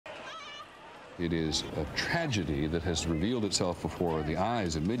It is a tragedy that has revealed itself before the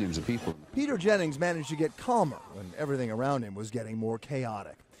eyes of millions of people. Peter Jennings managed to get calmer when everything around him was getting more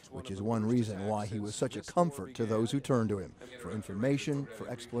chaotic, which is one reason why he was such a comfort to those who turned to him for information, for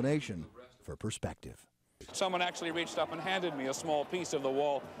explanation, for perspective. Someone actually reached up and handed me a small piece of the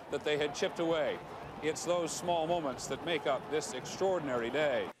wall that they had chipped away. It's those small moments that make up this extraordinary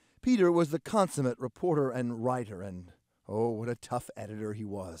day. Peter was the consummate reporter and writer, and oh, what a tough editor he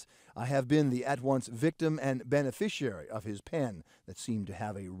was. I have been the at once victim and beneficiary of his pen that seemed to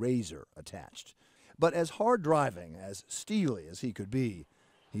have a razor attached. But as hard-driving, as steely as he could be,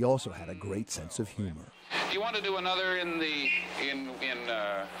 he also had a great sense of humor. Do you want to do another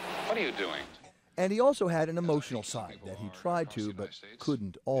what are you doing? And he also had an emotional side that he tried to but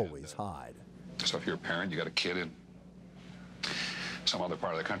couldn't always hide. So if you're a parent, you got a kid in some other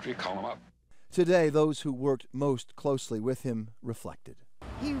part of the country, call him up. Today, those who worked most closely with him reflected.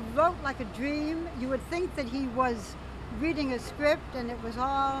 He wrote like a dream. You would think that he was reading a script and it was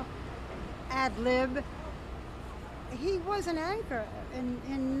all ad lib. He was an anchor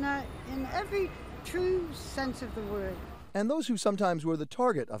in every true sense of the word. And those who sometimes were the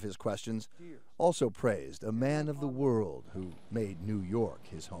target of his questions also praised a man of the world who made New York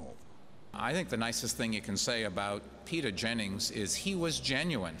his home. I think the nicest thing you can say about Peter Jennings is he was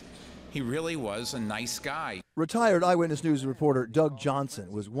genuine. He really was a nice guy. Retired Eyewitness News reporter Doug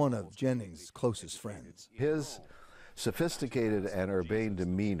Johnson was one of Jennings' closest friends. His sophisticated and urbane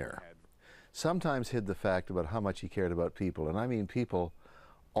demeanor sometimes hid the fact about how much he cared about people, and I mean people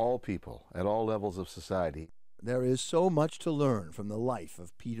at all levels of society. There is so much to learn from the life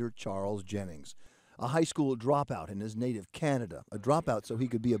of Peter Charles Jennings, a high school dropout in his native Canada, a dropout so he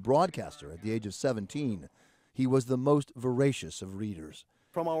could be a broadcaster at the age of 17. He was the most voracious of readers.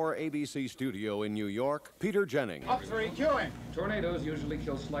 From our ABC studio in New York, Peter Jennings. Up 3, queuing. Tornadoes usually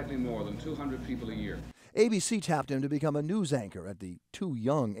kill slightly more than 200 people a year. ABC tapped him to become a news anchor at the too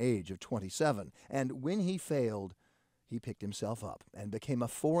young age of 27, and when he failed, he picked himself up and became a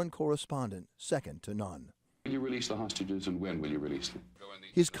foreign correspondent second to none. Will you release the hostages, and when will you release them?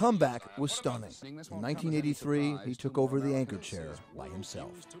 His comeback was stunning. In 1983, he took over the anchor chair by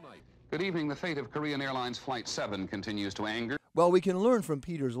himself. Good evening. The fate of Korean Airlines Flight 7 continues to anger. While we can learn from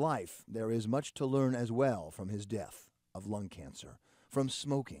Peter's life, there is much to learn as well from his death of lung cancer, from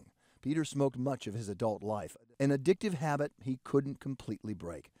smoking. Peter smoked much of his adult life, an addictive habit he couldn't completely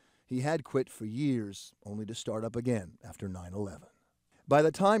break. He had quit for years, only to start up again after 9/11. By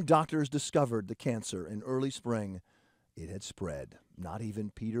the time doctors discovered the cancer in early spring, it had spread. Not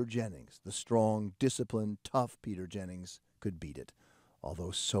even Peter Jennings, the strong, disciplined, tough Peter Jennings, could beat it,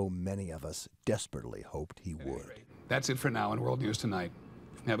 although so many of us desperately hoped he would. That's it for now in World News Tonight.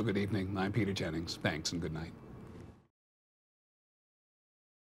 Have a good evening. I'm Peter Jennings. Thanks and good night.